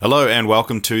Hello and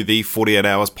welcome to the 48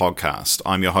 Hours podcast.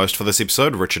 I'm your host for this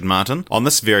episode, Richard Martin. On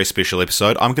this very special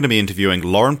episode, I'm going to be interviewing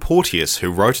Lauren Porteous,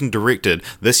 who wrote and directed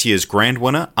this year's grand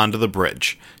winner, Under the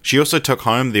Bridge. She also took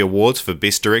home the awards for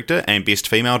Best Director and Best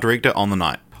Female Director on the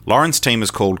night. Lauren's team is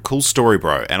called Cool Story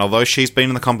Bro, and although she's been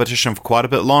in the competition for quite a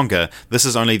bit longer, this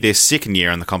is only their second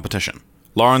year in the competition.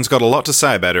 Lauren's got a lot to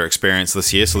say about her experience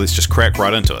this year, so let's just crack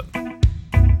right into it.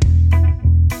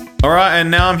 Alright, and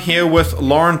now I'm here with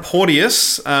Lauren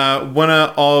Porteous,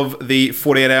 winner of the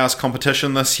 48 Hours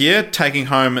competition this year, taking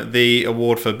home the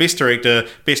award for Best Director,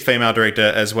 Best Female Director,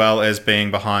 as well as being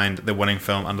behind the winning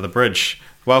film Under the Bridge.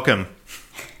 Welcome.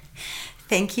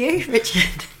 Thank you,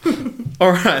 Richard.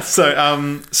 Alright,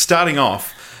 so starting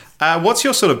off, what's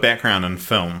your sort of background in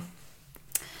film?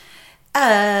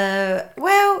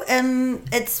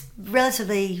 It's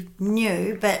relatively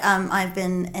new, but I've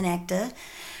been an actor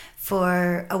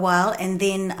for a while, and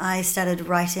then I started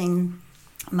writing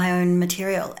my own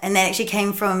material, and that actually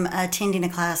came from attending a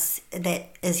class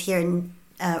that is here in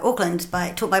Auckland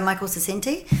taught by Michael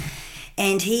Sacenti,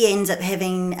 and he ends up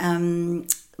having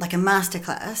like a master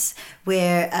class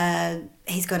where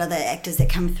he's got other actors that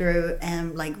come through,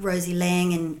 like Rosie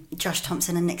Lang and Josh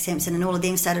Thompson and Nick Sampson, and all of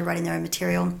them started writing their own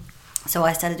material, so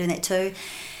I started doing that too.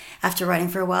 After writing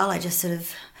for a while, I just sort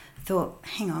of thought,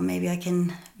 hang on, maybe I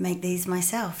can make these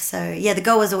myself. So yeah, the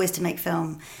goal was always to make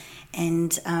film,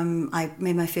 and I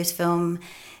made my first film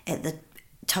at the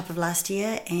top of last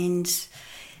year, and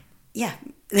yeah,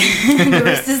 the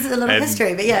rest is a little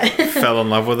history, but yeah. Fell in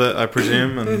love with it, I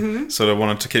presume, and sort of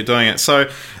wanted to keep doing it. So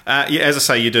yeah, as I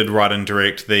say, you did write and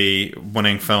direct the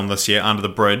winning film this year, Under the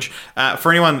Bridge. For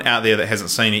anyone out there that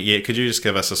hasn't seen it yet, could you just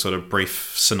give us a sort of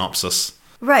brief synopsis?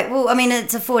 Right, well, I mean,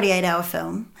 it's a 48-hour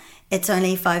film. It's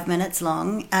only 5 minutes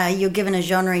long. You're given a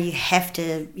genre you have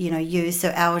to, use. So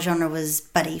our genre was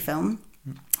buddy film,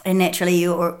 and naturally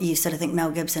you sort of think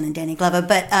Mel Gibson and Danny Glover.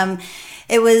 But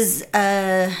it was,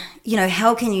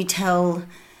 how can you tell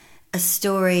a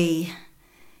story?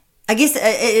 I guess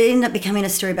it ended up becoming a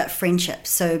story about friendship.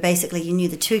 So basically, you knew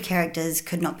the two characters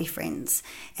could not be friends,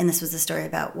 and this was a story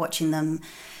about watching them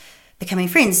becoming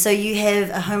friends. So you have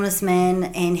a homeless man,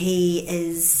 and he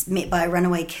is met by a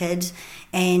runaway kid,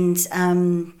 and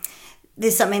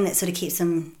there's something that sort of keeps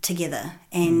them together,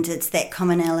 and it's that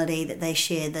commonality that they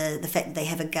share, the fact that they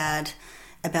have a guard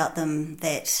about them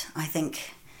that I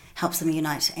think helps them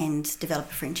unite and develop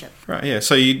a friendship. Right, yeah.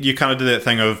 So you kind of do that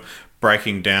thing of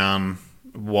breaking down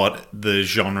what the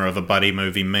genre of a buddy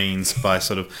movie means by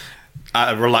sort of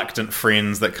reluctant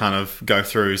friends that kind of go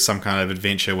through some kind of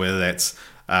adventure, whether that's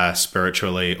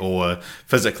spiritually or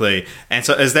physically. And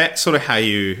so is that sort of how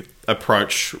you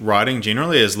approach writing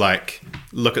generally, is like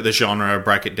look at the genre,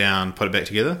 break it down, put it back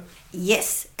together?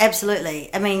 Yes, absolutely.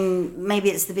 I mean, maybe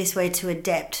it's the best way to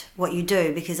adapt what you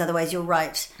do, because otherwise you'll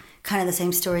write kind of the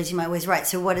same stories you might always write.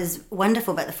 So what is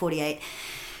wonderful about the 48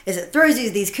 is it throws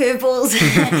you these curveballs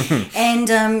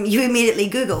and you immediately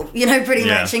Google, pretty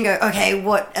much, and go, okay,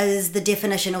 what is the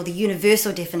definition or the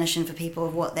universal definition for people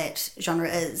of what that genre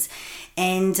is?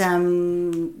 And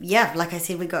like I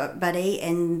said, we got buddy,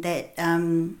 and that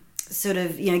sort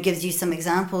of, gives you some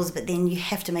examples, but then you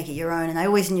have to make it your own. And I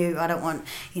always knew I don't want,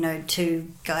 two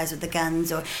guys with the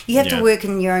guns, or you have to work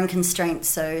in your own constraints.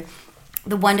 So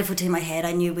the wonderful team I had,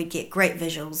 I knew we'd get great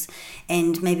visuals,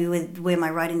 and maybe with where my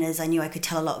writing is, I knew I could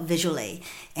tell a lot visually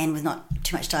and with not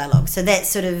too much dialogue. So that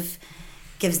sort of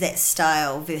gives that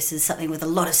style versus something with a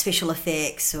lot of special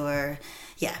effects or...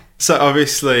 Yeah. So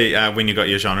obviously, when you got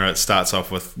your genre, it starts off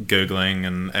with Googling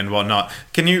and whatnot.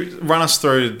 Can you run us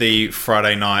through the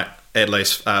Friday night, at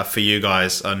least for you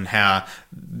guys, and how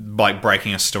like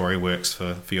breaking a story works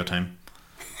for your team?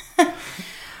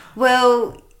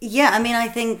 Well, yeah, I mean, I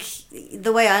think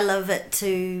the way I love it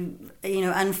to,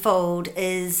 unfold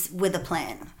is with a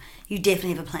plan. You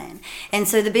definitely have a plan. And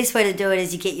so the best way to do it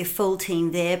is you get your full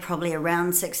team there probably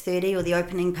around 6:30 or the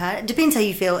opening part. It depends how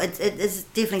you feel. It's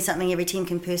definitely something every team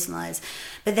can personalise.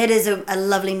 But that is a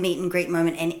lovely meet and greet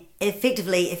moment. And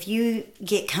effectively, if you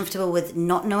get comfortable with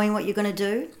not knowing what you're going to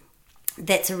do,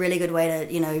 that's a really good way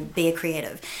to, be a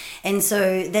creative. And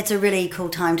so that's a really cool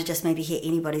time to just maybe hear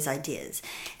anybody's ideas.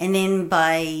 And then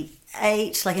by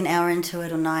 8, like an hour into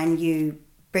it, or 9, you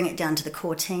bring it down to the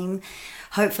core team.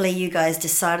 Hopefully you guys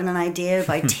decide on an idea.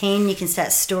 By 10, you can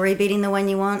start story beating the one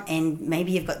you want, and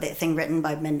maybe you've got that thing written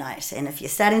by midnight. And if you're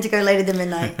starting to go later than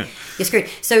midnight, you're screwed.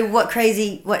 So what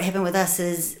happened with us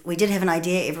is we did have an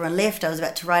idea. Everyone left. I was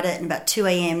about to write it, and about 2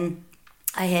 a.m.,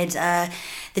 I had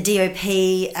the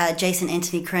DOP, Jason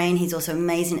Anthony Crane. He's also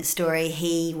amazing at story.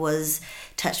 He was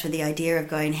touched with the idea of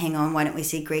going, hang on, why don't we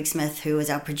see Greg Smith, who was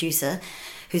our producer,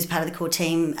 who's part of the core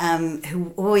team,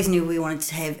 who always knew we wanted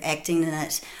to have acting in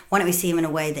it. Why don't we see him in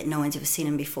a way that no one's ever seen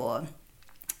him before?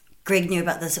 Greg knew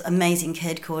about this amazing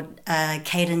kid called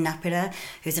Caden Napera,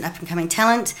 who's an up-and-coming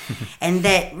talent. And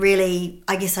that really,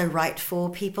 I guess I write for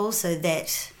people, so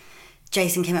that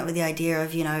Jason came up with the idea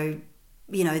of,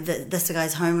 this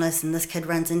guy's homeless and this kid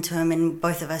runs into him, and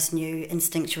both of us knew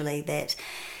instinctually that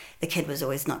the kid was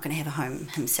always not going to have a home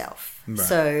himself. Right.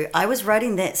 So I was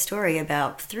writing that story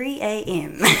about 3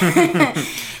 a.m.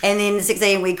 And then 6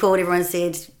 a.m. we called, everyone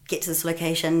said, get to this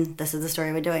location, this is the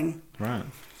story we're doing. Right.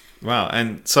 Wow.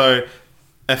 And so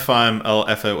if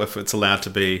it's allowed to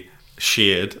be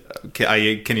shared,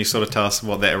 can you sort of tell us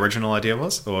what that original idea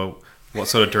was, or what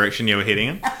sort of direction you were heading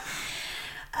in?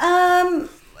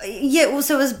 Yeah, well,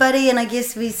 so it was Buddy, and I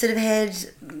guess we sort of had,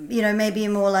 maybe a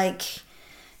more like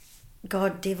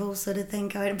God devil sort of thing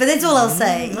going. But that's all I'll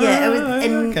say. Yeah,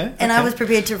 okay. I was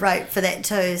prepared to write for that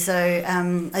too.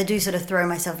 So I do sort of throw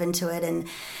myself into it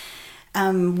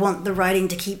and want the writing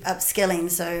to keep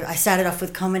upskilling. So I started off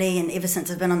with comedy, and ever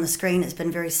since I've been on the screen, it's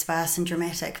been very sparse and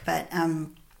dramatic. But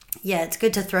it's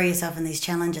good to throw yourself in these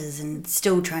challenges and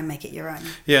still try and make it your own.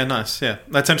 Yeah, nice. Yeah,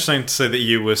 that's interesting to see that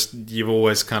you've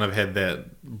always kind of had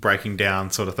that breaking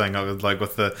down sort of thing, like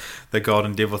with the God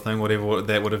and devil thing, whatever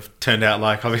that would have turned out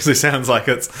like. Obviously, sounds like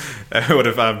it would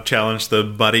have challenged the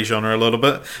buddy genre a little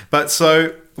bit. But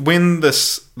so when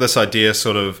this idea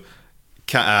sort of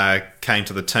came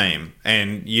to the team,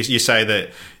 and you say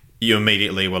that you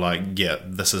immediately were like, yeah,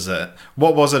 this is it.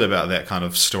 What was it about that kind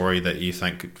of story that you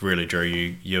think really drew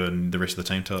you and the rest of the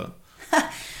team to it?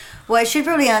 Well, I should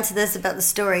probably answer this about the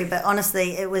story, but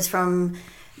honestly, it was from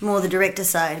more the director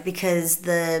side, because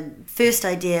the first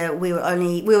idea we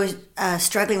were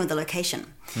struggling with the location,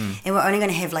 and we're only going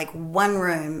to have like one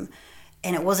room.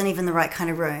 And it wasn't even the right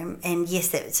kind of room. And yes,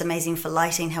 that's amazing for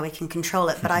lighting, how we can control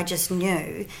it. But I just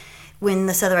knew when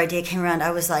this other idea came around,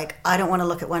 I was like, I don't want to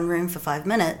look at one room for 5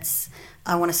 minutes.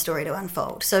 I want a story to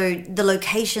unfold. So the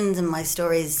locations in my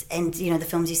stories and, the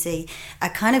films you see are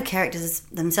kind of characters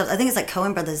themselves. I think it's like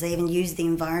Coen Brothers. They even use the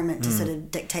environment to sort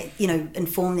of dictate,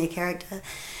 inform their character.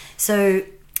 So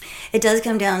it does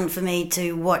come down for me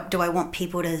to what do I want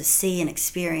people to see and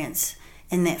experience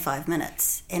in that 5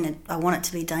 minutes, and I want it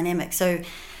to be dynamic. So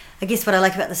I guess what I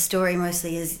like about the story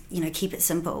mostly is, keep it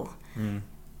simple.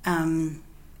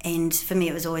 And for me,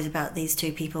 it was always about these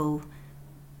two people,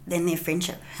 then their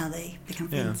friendship, how they become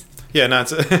friends. Yeah, no,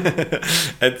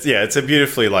 it's a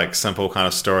beautifully like simple kind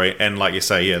of story, and like you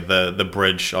say, the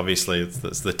bridge, obviously,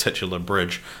 it's the titular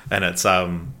bridge, and it's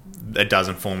it does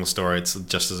inform the story. It's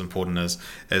just as important as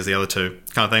the other two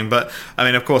kind of thing. But I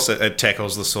mean, of course, it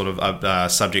tackles the sort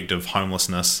of subject of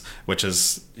homelessness, which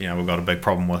is we've got a big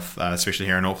problem with, especially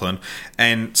here in Auckland.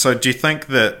 And so, do you think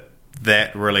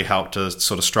that really helped to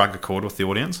sort of strike a chord with the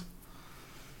audience?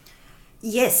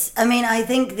 Yes, I mean, I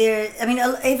think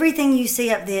everything you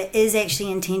see up there is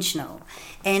actually intentional,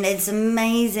 and it's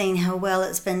amazing how well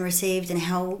it's been received and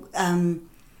how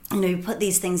you put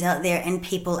these things out there and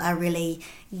people are really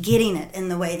getting it in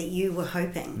the way that you were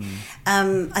hoping.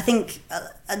 I think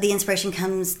the inspiration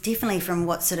comes definitely from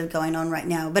what's sort of going on right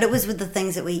now, but it was with the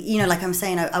things that we, like I'm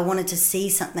saying, I wanted to see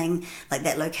something like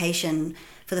that location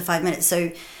for the 5 minutes.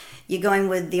 So you're going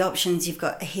with the options you've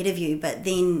got ahead of you, but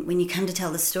then when you come to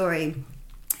tell the story,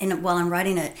 and while I'm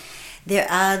writing it, there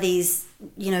are these,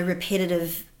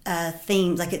 repetitive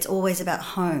themes. Like it's always about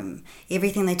home.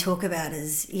 Everything they talk about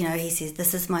is, he says,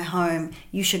 this is my home,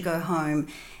 you should go home.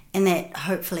 And that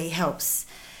hopefully helps,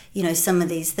 some of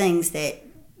these things that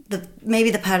maybe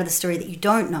the part of the story that you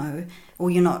don't know or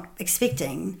you're not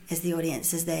expecting as the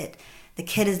audience is that the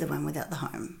kid is the one without the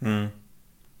home.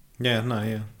 Yeah, no,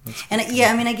 yeah. And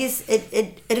I guess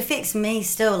it affects me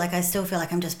still. Like I still feel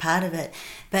like I'm just part of it.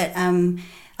 But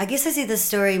I guess I see this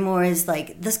story more as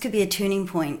like this could be a turning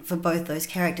point for both those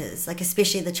characters, like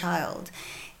especially the child.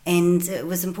 And it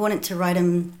was important to write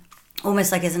him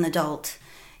almost like as an adult.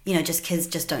 Just kids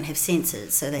just don't have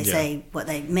senses, so they say what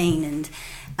they mean.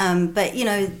 And but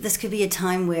this could be a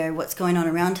time where what's going on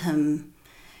around him,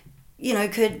 how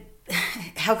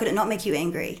could it not make you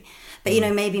angry? But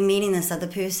maybe meeting this other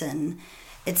person,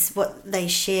 it's what they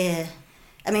share.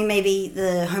 I mean, maybe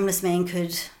the homeless man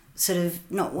could sort of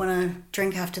not want to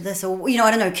drink after this, or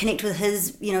I don't know, connect with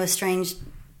his estranged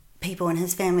people in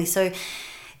his family. So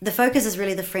the focus is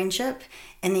really the friendship,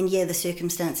 and then the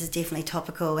circumstance is definitely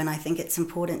topical, and I think it's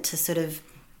important to sort of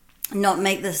not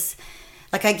make this,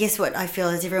 like I guess what I feel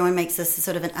is everyone makes this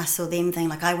sort of an us or them thing,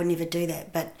 like I would never do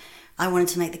that, but I wanted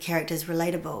to make the characters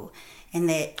relatable, and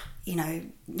that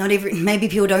maybe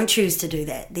people don't choose to do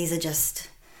that. These are just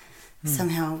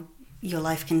somehow your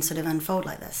life can sort of unfold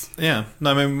like this. Yeah,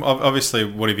 no, I mean, obviously,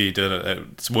 whatever you did,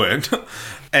 it's worked,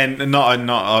 and not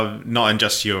in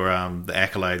just your the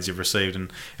accolades you've received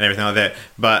and everything like that,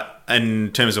 but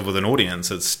in terms of with an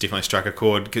audience, it's definitely struck a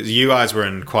chord because you guys were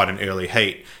in quite an early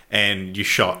heat, and you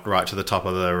shot right to the top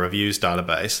of the reviews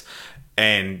database,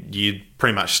 and you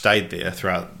pretty much stayed there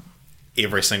throughout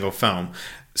every single film.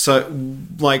 So,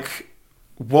 like,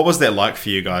 what was that like for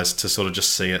you guys to sort of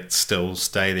just see it still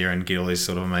stay there and get all these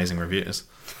sort of amazing reviews?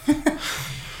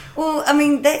 Well, I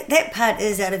mean, that part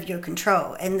is out of your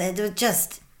control, and it was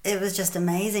just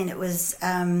amazing. It was,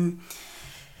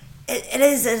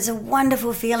 it's a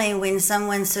wonderful feeling when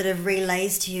someone sort of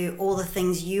relays to you all the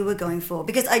things you were going for.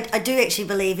 Because I do actually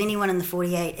believe anyone in the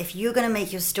 48, if you're going to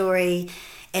make your story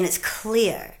and it's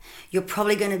clear, you're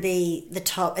probably going to be the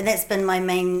top. And that's been my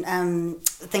main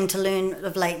thing to learn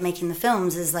of late making the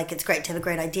films is like it's great to have a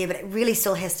great idea, but it really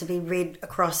still has to be read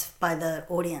across by the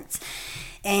audience.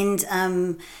 And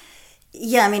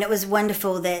yeah, I mean, it was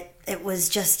wonderful that it was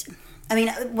just... I mean,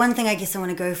 one thing I guess I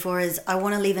want to go for is I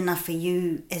want to leave enough for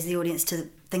you as the audience to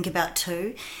think about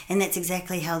too. And that's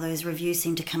exactly how those reviews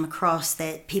seem to come across,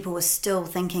 that people were still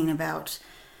thinking about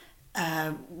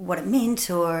what it meant,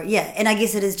 or yeah, and I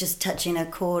guess it is just touching a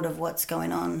chord of what's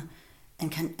going on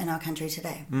in our country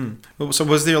today. Well, so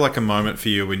was there like a moment for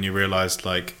you when you realised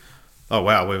like, oh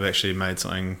wow, we've actually made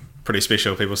something pretty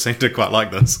special, people seem to quite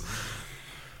like this?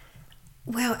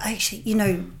 Well, actually, you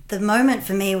know, the moment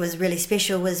for me was really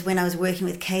special was when I was working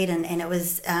with Caden, and it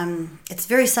was it's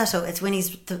very subtle. It's when he's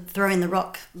throwing the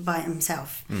rock by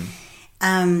himself.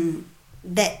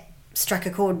 That struck a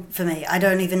chord for me. I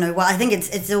don't even know why. I think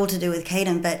it's all to do with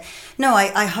Caden, but no,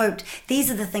 I hoped these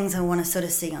are the things I want to sort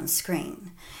of see on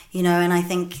screen, you know, and I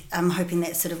think I'm hoping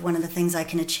that's sort of one of the things I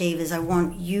can achieve is I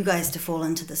want you guys to fall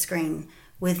into the screen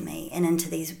with me and into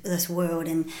this world,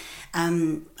 and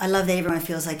I love that everyone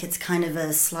feels like it's kind of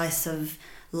a slice of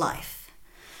life.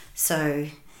 So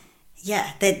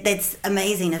yeah, that's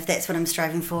amazing if that's what I'm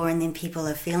striving for, and then people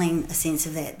are feeling a sense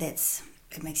of that.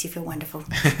 It makes you feel wonderful.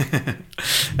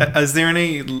 Is there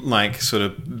any like sort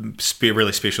of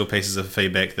really special pieces of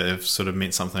feedback that have sort of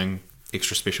meant something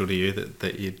extra special to you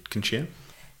that you can share?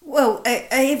 Well,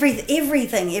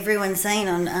 everything everyone's saying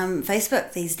on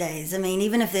Facebook these days. I mean,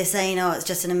 even if they're saying, "Oh, it's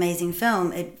just an amazing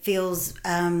film," it feels,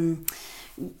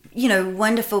 you know,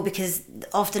 wonderful because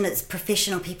often it's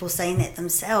professional people saying that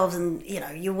themselves, and you know,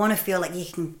 you want to feel like you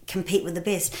can compete with the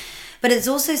best. But it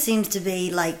also seems to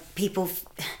be like people.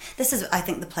 This is, I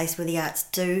think, the place where the arts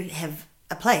do have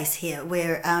a place here,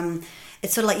 where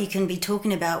it's sort of like you can be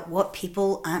talking about what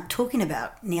people aren't talking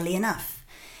about nearly enough,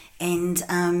 and.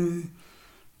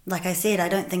 Like I said, I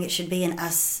don't think it should be an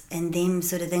us and them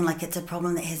sort of thing, like it's a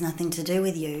problem that has nothing to do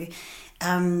with you.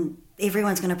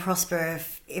 Everyone's going to prosper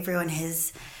if everyone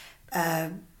has,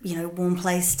 you know, warm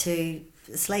place to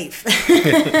sleep.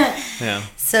 Yeah.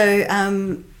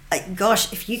 So,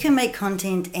 gosh, if you can make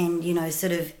content and, you know,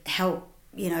 sort of help,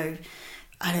 you know,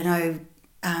 I don't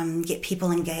know, get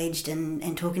people engaged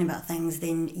and talking about things,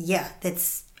 then yeah,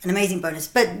 that's an amazing bonus.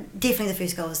 But definitely the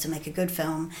first goal is to make a good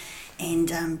film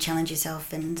and challenge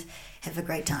yourself and have a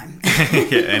great time.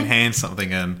 Yeah, and hand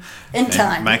something in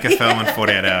time. Make a film in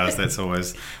 48 hours. That's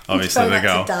always obviously the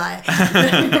goal. To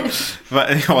die.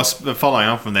 But following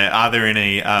on from that, are there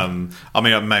any, I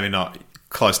mean, maybe not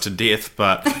close to death,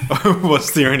 but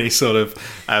was there any sort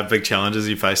of big challenges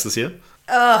you faced this year?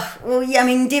 Oh, well, yeah, I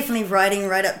mean, definitely writing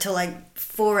right up till like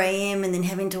 4 a.m. and then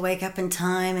having to wake up in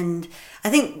time. And I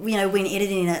think, you know, when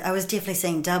editing it, I was definitely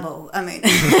seeing double. I mean,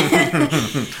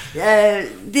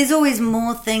 there's always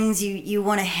more things you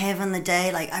want to have on the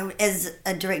day. Like, as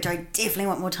a director, I definitely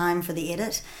want more time for the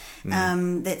edit.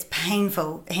 That's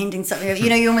painful, handing something over. You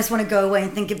know, you almost want to go away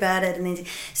and think about it. And then,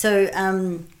 so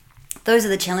those are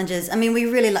the challenges. I mean, we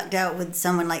really lucked out with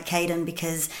someone like Caden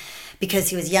because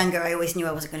he was younger. I always knew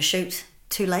I wasn't going to shoot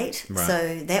too late, right.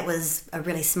 So that was a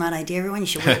really smart idea. Everyone, you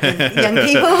should work with young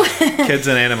people. Kids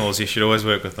and animals, you should always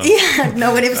work with them. Yeah,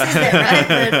 no one ever says that,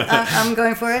 right? But I'm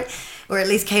going for it, or at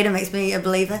least Caden makes me a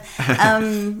believer.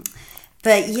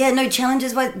 But yeah, no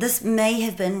challenges. This may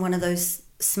have been one of those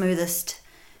smoothest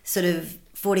sort of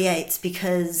 48s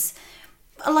because,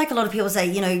 like a lot of people say,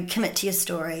 you know, commit to your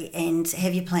story and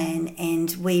have your plan,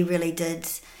 and we really did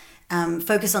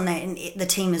focus on that, and the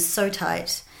team is so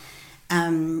tight.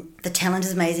 The talent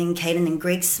is amazing. Caden and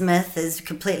Greg Smith is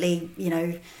completely, you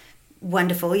know,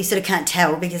 wonderful. You sort of can't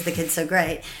tell because the kid's so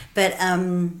great. But,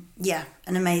 yeah,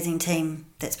 an amazing team.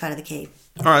 That's part of the key.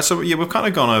 All right, so yeah, we've kind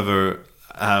of gone over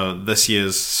this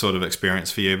year's sort of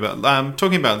experience for you, but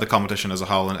talking about the competition as a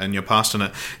whole and your past in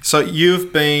it. So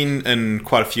you've been in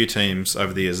quite a few teams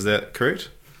over the years, is that correct?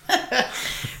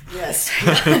 Yes,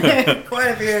 quite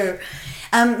a few.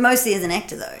 Mostly as an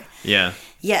actor, though. Yeah.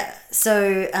 Yeah.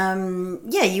 So,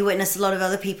 you witness a lot of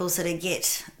other people sort of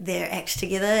get their act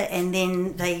together, and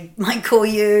then they might call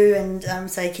you and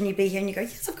say, "Can you be here?" And you go,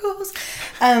 "Yes, of course."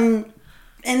 And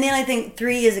then I think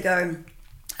 3 years ago,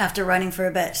 after writing for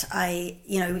a bit, I,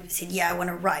 said, I want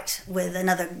to write with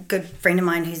another good friend of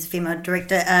mine who's a female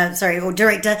director,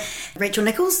 Rachel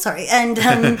Nichols,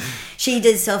 and she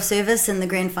did self-service in the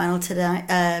grand final today,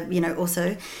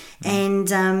 also, and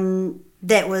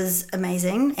that was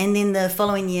amazing. And then the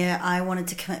following year, I wanted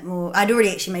to commit more. I'd already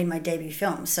actually made my debut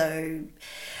film, so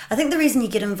I think the reason you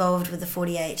get involved with the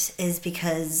 48 is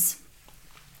because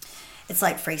it's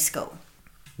like free school.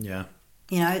 Yeah.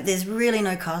 There's really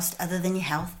no cost other than your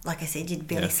health. Like I said, you'd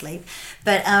barely sleep.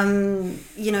 But,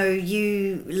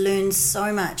 you learn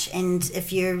so much. And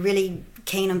if you're really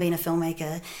keen on being a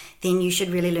filmmaker, then you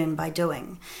should really learn by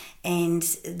doing. And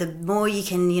the more you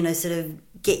can, sort of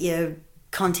get your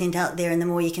content out there, and the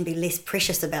more you can be less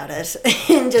precious about it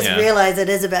and just realize it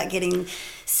is about getting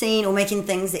seen or making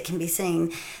things that can be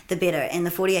seen, the better. And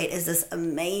the 48 is this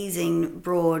amazing,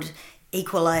 broad,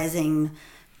 equalizing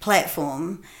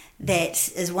platform that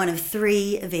is one of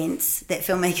 3 events that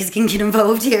filmmakers can get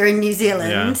involved here in New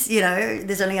Zealand.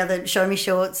 There's only other Show Me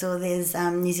Shorts, or there's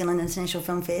New Zealand International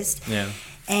Film Fest,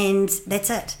 and that's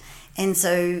it. And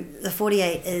so the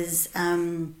 48 is,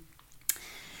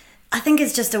 I think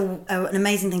it's just an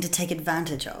amazing thing to take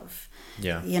advantage of.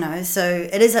 So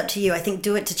it is up to you. I think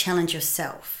do it to challenge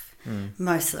yourself.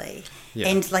 Mostly,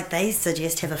 and like they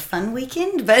suggest, have a fun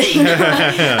weekend, but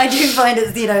I do find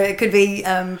it could be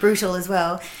brutal as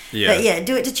well. But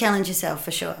do it to challenge yourself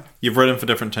for sure. You've written for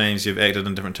different teams, you've acted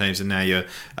in different teams, and now you're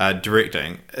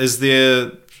directing.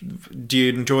 Do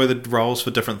you enjoy the roles for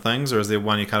different things, or is there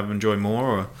one you kind of enjoy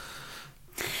more? Or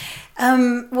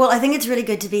well, I think it's really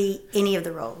good to be any of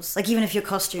the roles, like even if you're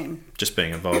costume. Just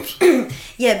being involved.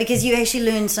 Yeah, because you actually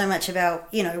learn so much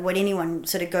about, what anyone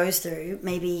sort of goes through,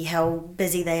 maybe how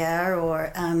busy they are,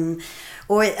 or I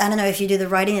don't know, if you do the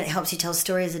writing, it helps you tell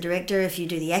story as a director. If you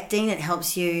do the acting, it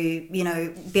helps you,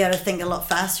 be able to think a lot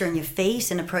faster on your feet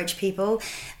and approach people.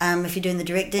 If you're doing the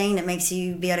directing, it makes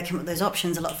you be able to come up with those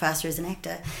options a lot faster as an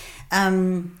actor.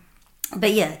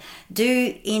 But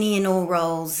do any and all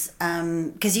roles,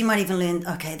 because you might even learn,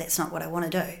 okay, that's not what I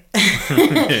want to do.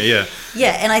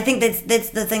 Yeah, and I think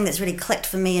that's the thing that's really clicked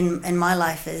for me in my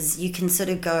life, is you can sort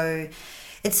of go,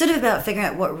 it's sort of about figuring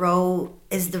out what role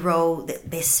is the role that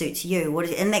best suits you.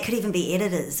 And that could even be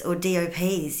editors or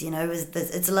DOPs,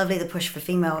 it's lovely the push for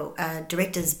female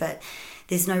directors, but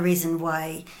there's no reason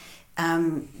why.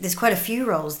 There's quite a few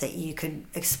roles that you could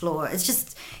explore. It's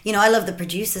just, I love the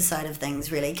producer side of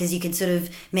things, really, because you can sort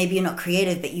of, maybe you're not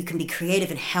creative, but you can be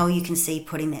creative in how you can see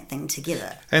putting that thing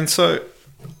together. And so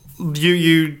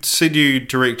you said you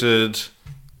directed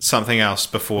something else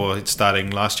before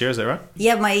starting last year, is that right?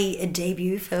 Yeah, my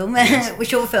debut film,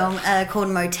 short film called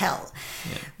Motel,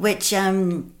 which,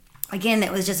 again,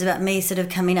 that was just about me sort of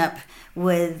coming up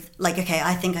with, like, okay,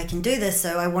 I think I can do this,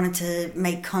 so I wanted to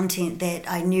make content that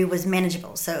I knew was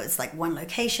manageable. So it's like 1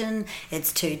 location,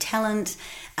 it's 2 talent,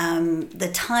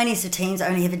 the tiniest of teams. I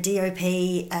only have a DOP,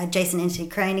 Jason Anthony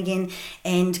Crane again,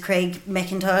 and Craig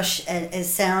McIntosh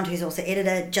as sound, who's also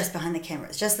editor, just behind the camera.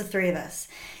 It's just the 3 of us.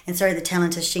 And sorry, the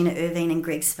talent is Sheena Irvine and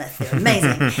Greg Smith. They're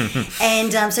amazing.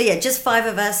 And just 5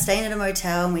 of us staying at a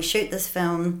motel, and we shoot this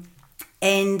film.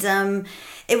 And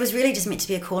it was really just meant to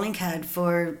be a calling card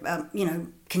for,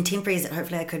 contemporaries that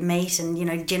hopefully I could meet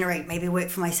and, generate maybe work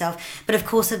for myself. But of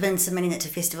course I've been submitting it to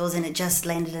festivals, and it just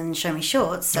landed in Show Me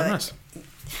Shorts. So nice.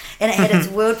 And it had its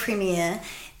world premiere.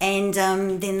 And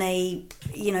then they,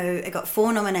 it got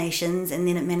 4 nominations, and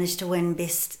then it managed to win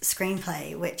Best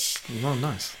Screenplay, which... Oh,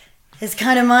 nice. It's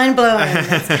kind of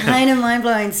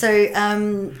mind-blowing. So,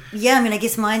 I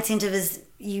guess my incentive is...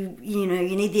 You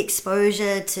need the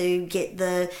exposure to get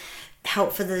the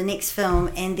help for the next film,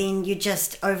 and then you're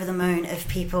just over the moon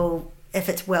if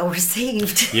it's well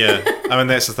received. Yeah, I mean,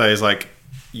 that's the thing, is like,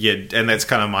 and that's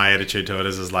kind of my attitude to it,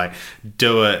 is like,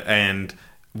 do it, and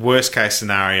worst case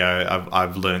scenario,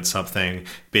 I've learned something,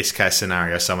 best case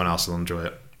scenario, someone else will enjoy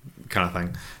it, kind of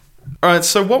thing. All right,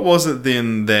 so what was it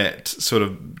then that sort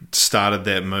of started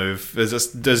that move?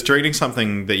 Is directing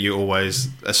something that you always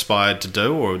aspired to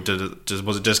do, or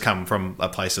was it just come from a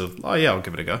place of, oh yeah, I'll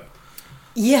give it a go?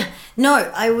 Yeah, no,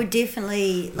 I would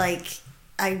definitely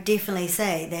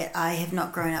say that I have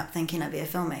not grown up thinking I'd be a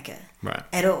filmmaker, right,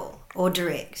 at all, or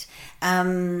direct.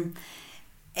 And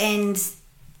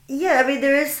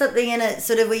there is something in it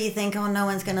sort of where you think, oh, no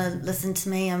one's going to listen to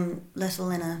me, I'm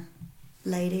little in a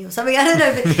lady or something. I don't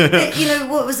know, but you know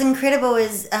what was incredible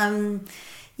is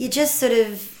you just sort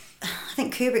of. I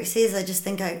think Kubrick says, I just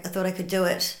think I thought I could do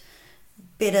it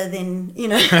better than, you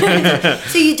know.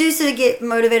 So you do sort of get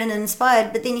motivated and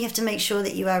inspired, but then you have to make sure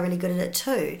that you are really good at it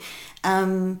too.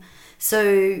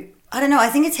 So I don't know, I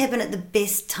think it's happened at the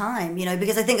best time, you know,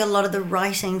 because I think a lot of the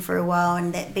writing for a while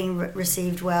and that being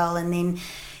received well, and then,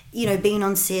 you know, being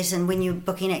on set and when you're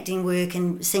booking acting work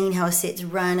and seeing how a set's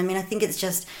run. I mean, I think it's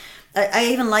just, I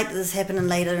even like that this happened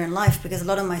later in life, because a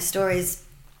lot of my stories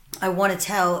I want to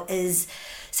tell is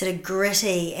sort of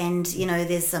gritty, and you know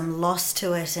there's some loss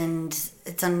to it, and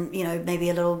it's you know maybe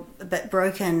a little bit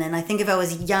broken. And I think if I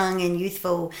was young and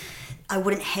youthful, I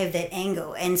wouldn't have that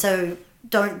angle. And so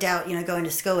don't doubt, you know, going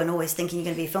to school and always thinking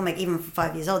you're going to be a filmmaker, even from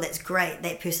 5 years old. That's great.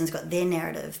 That person's got their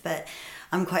narrative, but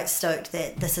I'm quite stoked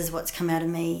that this is what's come out of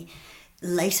me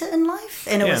later in life,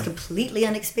 and it was completely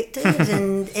unexpected.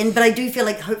 and but I do feel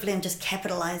like hopefully I'm just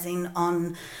capitalizing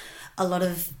on a lot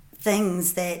of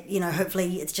things that, you know,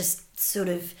 hopefully it's just sort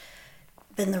of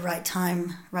been the right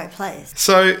time, right place.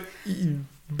 So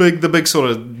the big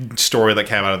sort of story that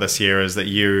came out of this year is that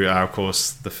you are, of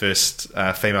course, the first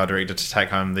female director to take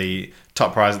home the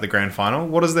top prize at the grand final.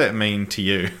 What does that mean to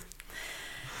you?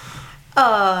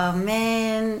 Oh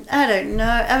man, I don't know.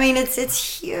 I mean,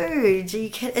 it's huge.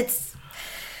 It's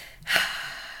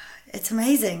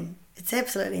amazing. It's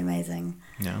absolutely amazing.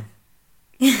 Yeah.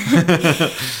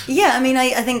 Yeah, I mean,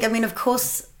 I think, of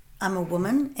course, I'm a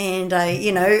woman, and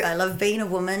I love being a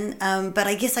woman, but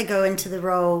I guess I go into the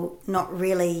role not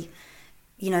really,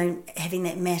 you know, having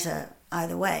that matter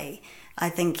either way. I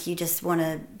think you just want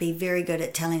to be very good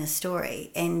at telling a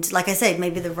story, and like I said,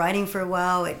 maybe the writing for a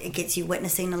while, it gets you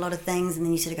witnessing a lot of things, and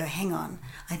then you sort of go, hang on,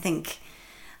 I think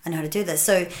I know how to do this.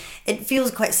 So it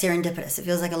feels quite serendipitous. It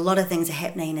feels like a lot of things are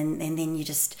happening, and then you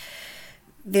just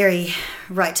very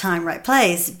right time, right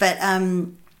place. But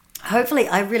hopefully,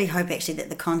 I really hope actually that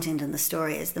the content and the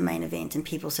story is the main event, and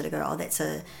people sort of go, oh, that's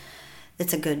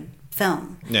a good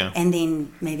film. Yeah. And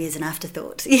then maybe as an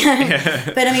afterthought. Yeah.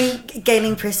 But I mean,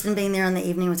 Galen Preston being there on the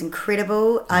evening was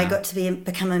incredible. Yeah. I got to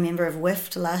become a member of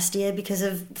WIFT last year because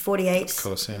of 48. Of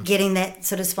course, yeah. Getting that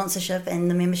sort of sponsorship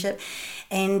and the membership.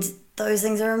 And those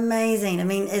things are amazing. I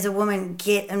mean, as a woman,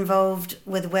 get involved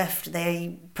with WIFT.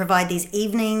 They provide these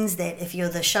evenings that if you're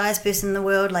the shyest person in the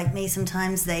world, like me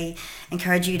sometimes, they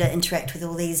encourage you to interact with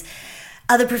all these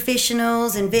other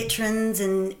professionals and veterans.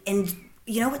 And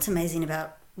you know what's amazing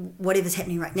about whatever's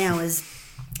happening right now is,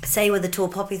 say with the Tall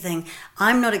Poppy thing,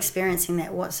 I'm not experiencing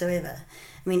that whatsoever.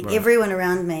 I mean, right. Everyone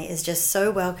around me is just so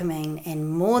welcoming and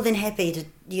more than happy to,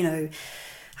 you know,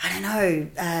 I don't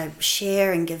know,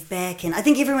 share and give back. And I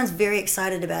think everyone's very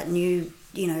excited about new,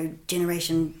 you know,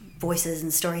 generation voices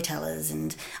and storytellers.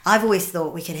 And I've always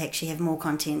thought we could actually have more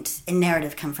content and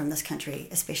narrative come from this country,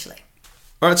 especially.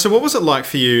 All right, so what was it like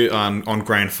for you on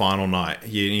grand final night?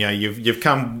 You've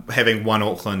come having won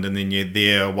Auckland, and then you're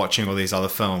there watching all these other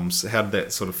films. How did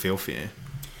that sort of feel for you?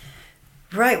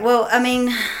 Right, well, I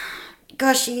mean,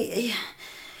 gosh, you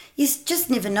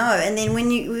just never know. And then when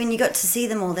you got to see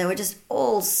them all, they were just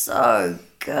all so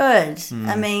good.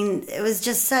 I mean, it was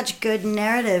just such good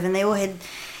narrative, and they all had,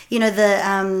 you know,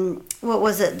 the what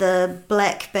was it, the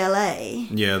black ballet?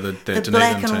 Yeah, the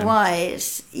black and team.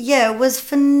 White. Yeah, it was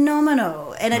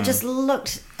phenomenal, and it just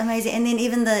looked amazing. And then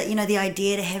even the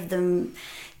idea to have them,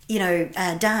 you know,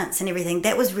 dance and everything,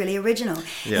 that was really original.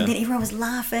 Yeah. And then everyone was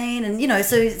laughing, and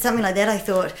so something like that. I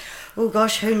thought, oh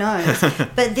gosh, who knows?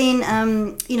 But then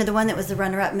the one that was the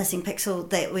runner-up, Missing Pixel,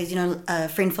 that was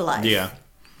Friend for Life. Yeah.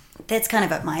 That's kind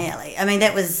of up my alley. I mean,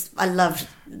 I loved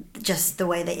just the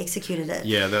way they executed it.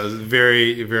 Yeah, that was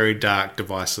very, very dark,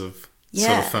 divisive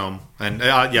sort of film. And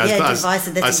I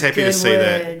was happy to see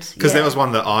that, because that was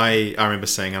one that I remember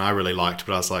seeing and I really liked,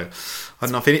 but I was like, I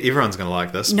don't know if everyone's going to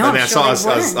like this. No, but I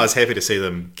was happy to see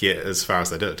them get as far as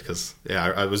they did, because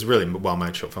it was a really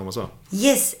well-made short film as well.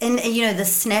 Yes, and the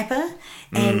snapper,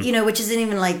 and which isn't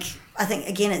even like, I think,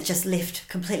 again, it's just left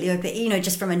completely open,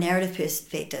 just from a narrative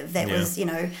perspective. That was,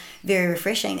 very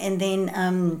refreshing. And then,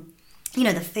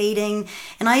 the feeding.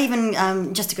 And I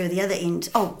even, just to go to the other end,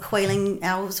 Whaling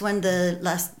Owls one,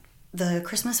 the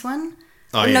Christmas one.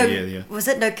 Oh, yeah. Was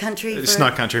it No Country? It's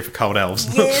No Country for Cold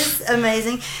Elves. Yes,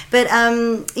 amazing. But,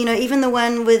 even the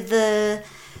one with the...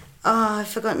 Oh, I've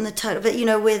forgotten the title. But,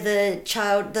 where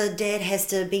the dad has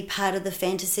to be part of the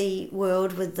fantasy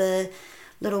world with the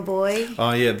little boy.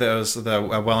 Oh, yeah, that was the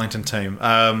Wellington team.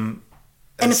 And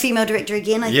a female director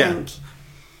again, I think.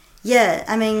 Yeah,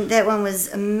 I mean, that one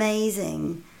was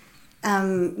amazing.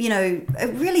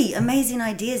 really amazing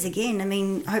ideas again. I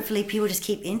mean, hopefully people just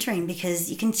keep entering because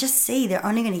you can just see they're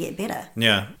only going to get better.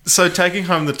 Yeah. So taking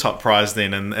home the top prize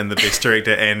then and the best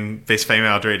director and best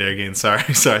female director again.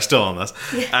 Sorry, still on this.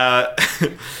 Yeah.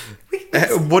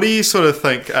 What do you sort of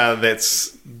think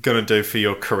that's going to do for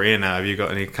your career now? Have you got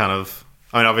any kind of...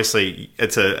 I mean, obviously,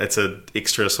 it's a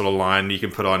extra sort of line you can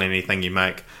put on anything you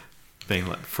make, being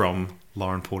like from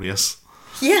Lauren Porteous.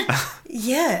 Yeah.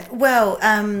 Yeah. Well...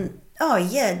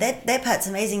 that part's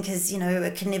amazing because,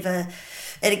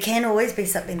 it can always be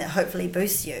something that hopefully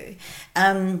boosts you.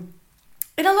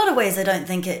 In a lot of ways, I don't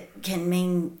think it can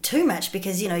mean too much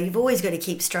because, you've always got to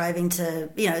keep striving to,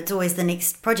 it's always the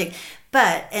next project.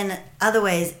 But in other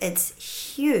ways, it's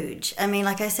huge. I mean,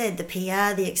 like I said, the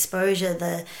PR, the exposure,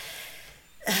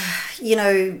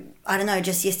 I don't know,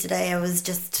 just yesterday I was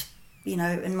just...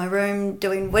 in my room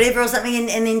doing whatever or something.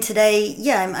 And then today,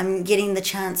 I'm getting the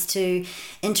chance to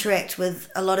interact with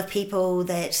a lot of people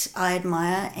that I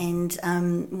admire and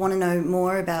want to know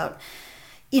more about,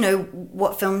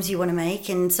 what films you want to make.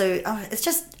 And so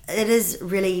it is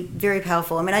really very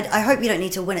powerful. I mean, I hope you don't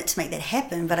need to win it to make that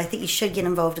happen, but I think you should get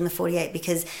involved in the 48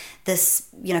 because this,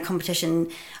 competition,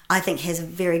 I think, has a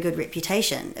very good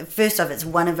reputation. First off, it's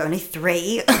one of only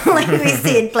 3, like we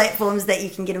said, platforms that you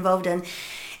can get involved in.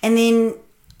 And then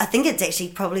I think it's actually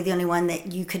probably the only one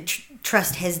that you could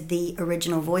trust has the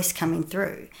original voice coming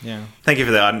through. Yeah. Thank you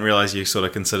for that. I didn't realise you sort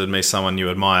of considered me someone you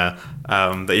admire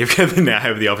that you now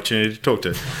have the opportunity to talk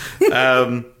to.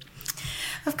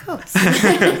 Of course.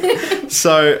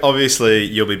 So, obviously,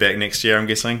 you'll be back next year, I'm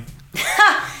guessing?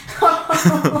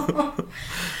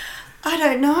 I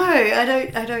don't know.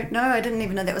 I don't know. I didn't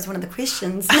even know that was one of the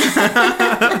questions.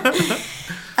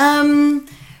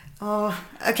 Oh,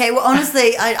 okay. Well,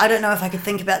 honestly, I don't know if I could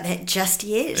think about that just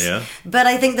yet. Yeah. But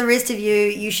I think the rest of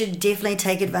you should definitely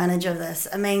take advantage of this.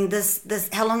 I mean, this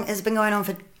how long has it been going on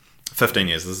for? 15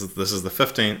 years. This is the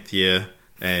 15th year.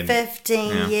 And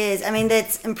 15 years. I mean,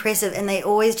 that's impressive. And they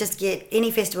always just any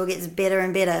festival gets better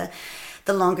and better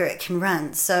the longer it can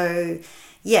run. So...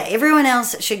 yeah, everyone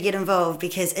else should get involved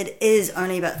because it is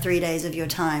only about 3 days of your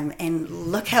time, and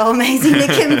look how amazing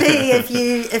it can be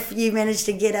if you manage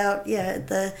to get out at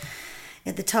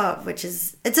the top, which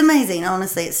is it's amazing.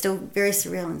 Honestly, it's still very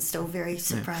surreal and still very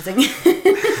surprising.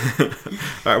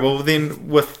 All right, well then,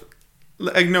 with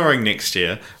ignoring next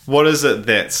year, what is it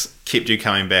that's kept you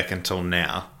coming back until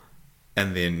now?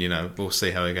 And then we'll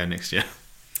see how we go next year.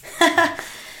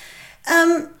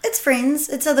 It's friends,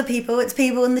 it's other people, it's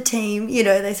people in the team.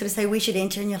 They sort of say we should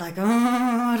enter, and you're like, oh,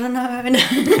 I don't know.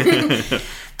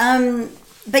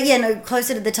 But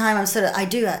closer to the time, I'm sort of,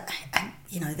 that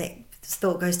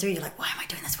thought goes through. You're like, why am I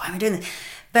doing this? Why am I doing this?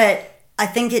 But I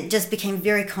think it just became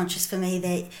very conscious for me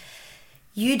that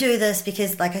you do this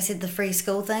because, like I said, the free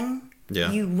school thing.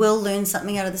 Yeah. You will learn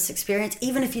something out of this experience,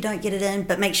 even if you don't get it in.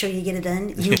 But make sure you get it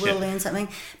in. You will learn something.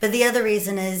 But the other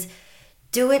reason is.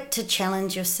 Do it to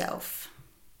challenge yourself.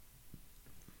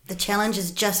 The challenge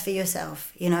is just for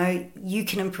yourself. You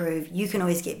can improve. You can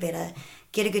always get better.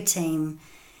 Get a good team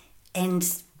and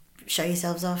show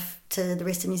yourselves off to the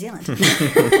rest of New Zealand.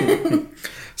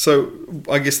 So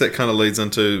I guess that kind of leads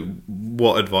into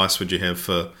what advice would you have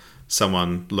for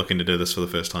someone looking to do this for the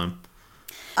first time?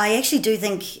 I actually do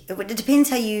think it depends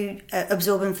how you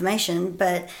absorb information,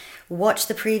 but watch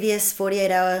the previous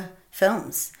 48-hour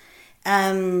films.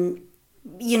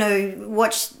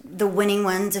 Watch the winning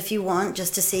ones if you want,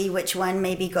 just to see which one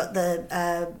maybe got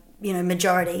the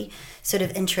majority sort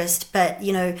of interest. But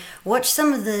watch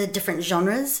some of the different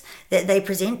genres that they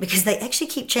present because they actually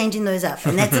keep changing those up,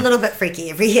 and that's a little bit freaky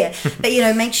every year. But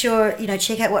make sure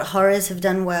check out what horrors have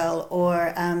done well,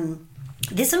 or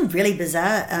there's some really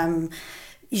bizarre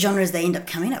genres they end up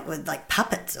coming up with, like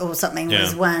puppets or something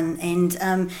was one. And,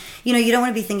 you don't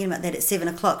want to be thinking about that at 7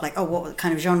 o'clock, like, oh, what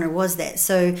kind of genre was that?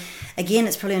 So, again,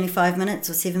 it's probably only 5 minutes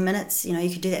or 7 minutes. You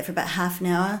could do that for about half an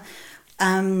hour.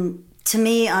 To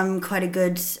me, I'm quite a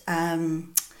good,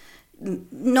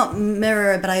 not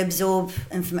mirror, but I absorb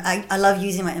information. I love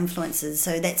using my influences.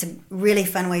 So that's a really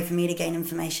fun way for me to gain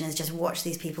information is just watch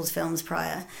these people's films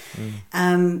prior.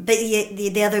 But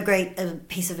the other great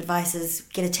piece of advice is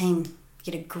get a team.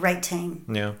 Get a great team.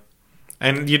 Yeah.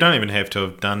 And you don't even have to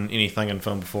have done anything in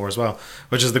film before as well,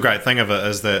 which is the great thing of it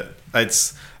is that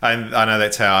I know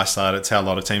that's how I started, it's how a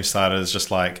lot of teams started, is just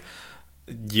like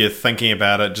you're thinking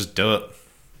about it, just do it.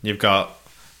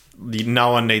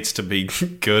 No one needs to be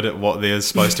good at what they're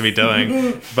supposed to be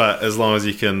doing, but as long as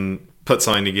you can put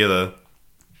something together,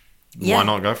 why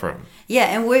not go for it? Yeah,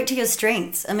 and work to your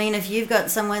strengths. I mean, if you've got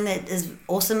someone that is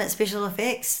awesome at special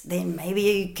effects, then maybe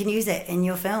you can use that in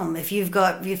your film. If you've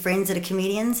got your friends that are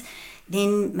comedians,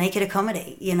 then make it a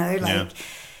comedy,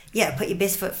 put your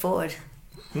best foot forward.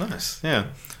 Nice, yeah.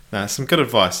 No, some good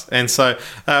advice. And so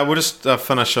we'll just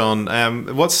finish on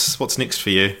what's next for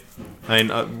you. I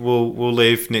mean, we'll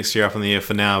leave next year up in the air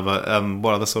for now, but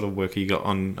what other sort of work have you got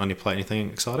on your plate? Anything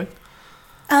exciting?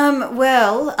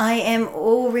 Well, I am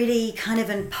already kind of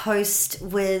in post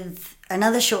with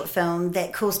another short film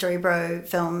that Cool Story Bro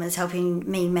film is helping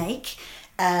me make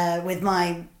with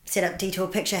my setup Detour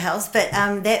Picture House. But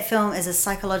that film is a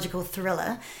psychological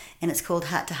thriller, and it's called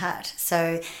Heart to Heart.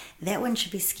 So that one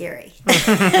should be scary.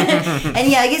 And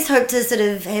yeah, I guess hope to sort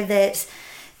of have that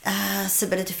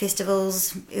submitted to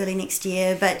festivals early next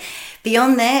year. But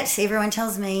beyond that, everyone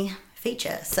tells me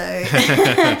feature. So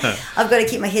I've got to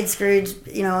keep my head screwed,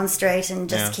 on straight and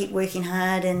just keep working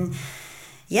hard and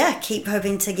keep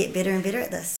hoping to get better and better at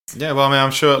this. Yeah, well, I mean,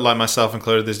 I'm sure, like myself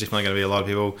included, there's definitely going to be a lot of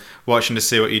people watching to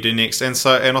see what you do next. And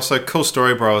also, Cool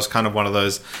Story Bro is kind of one of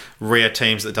those rare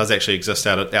teams that does actually exist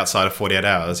outside of 48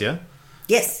 Hours, yeah?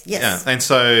 Yes. Yeah, and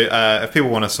so if people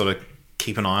want to sort of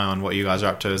keep an eye on what you guys are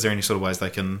up to, is there any sort of ways they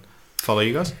can follow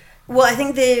you guys? Well, I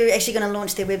think they're actually going to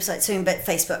launch their website soon, but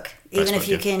Facebook. Even if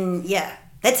you can,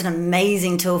 that's an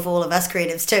amazing tool for all of us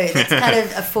creatives too. It's kind of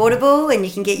affordable and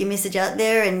you can get your message out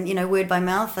there and, word by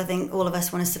mouth. I think all of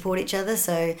us want to support each other.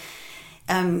 So,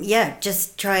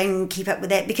 just try and keep up with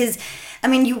that because, I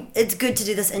mean, it's good to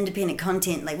do this independent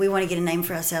content. Like we want to get a name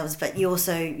for ourselves, but you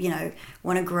also,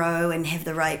 want to grow and have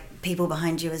the right people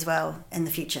behind you as well in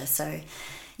the future. So,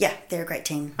 yeah, they're a great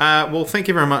team. Well, thank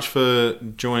you very much for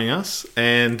joining us,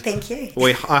 and thank you.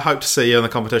 I hope to see you in the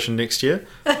competition next year.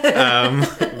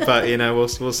 But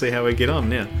we'll see how we get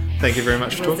on. Yeah, thank you very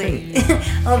much for talking.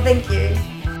 Oh, thank you.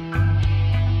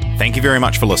 Thank you very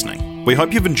much for listening. We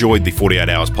hope you've enjoyed the 48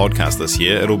 Hours podcast this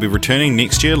year. It'll be returning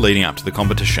next year leading up to the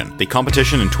competition. The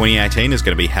competition in 2018 is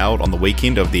going to be held on the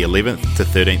weekend of the 11th to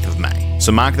 13th of May.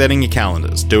 So mark that in your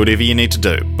calendars. Do whatever you need to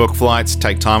do. Book flights,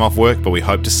 take time off work, but we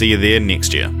hope to see you there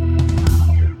next year.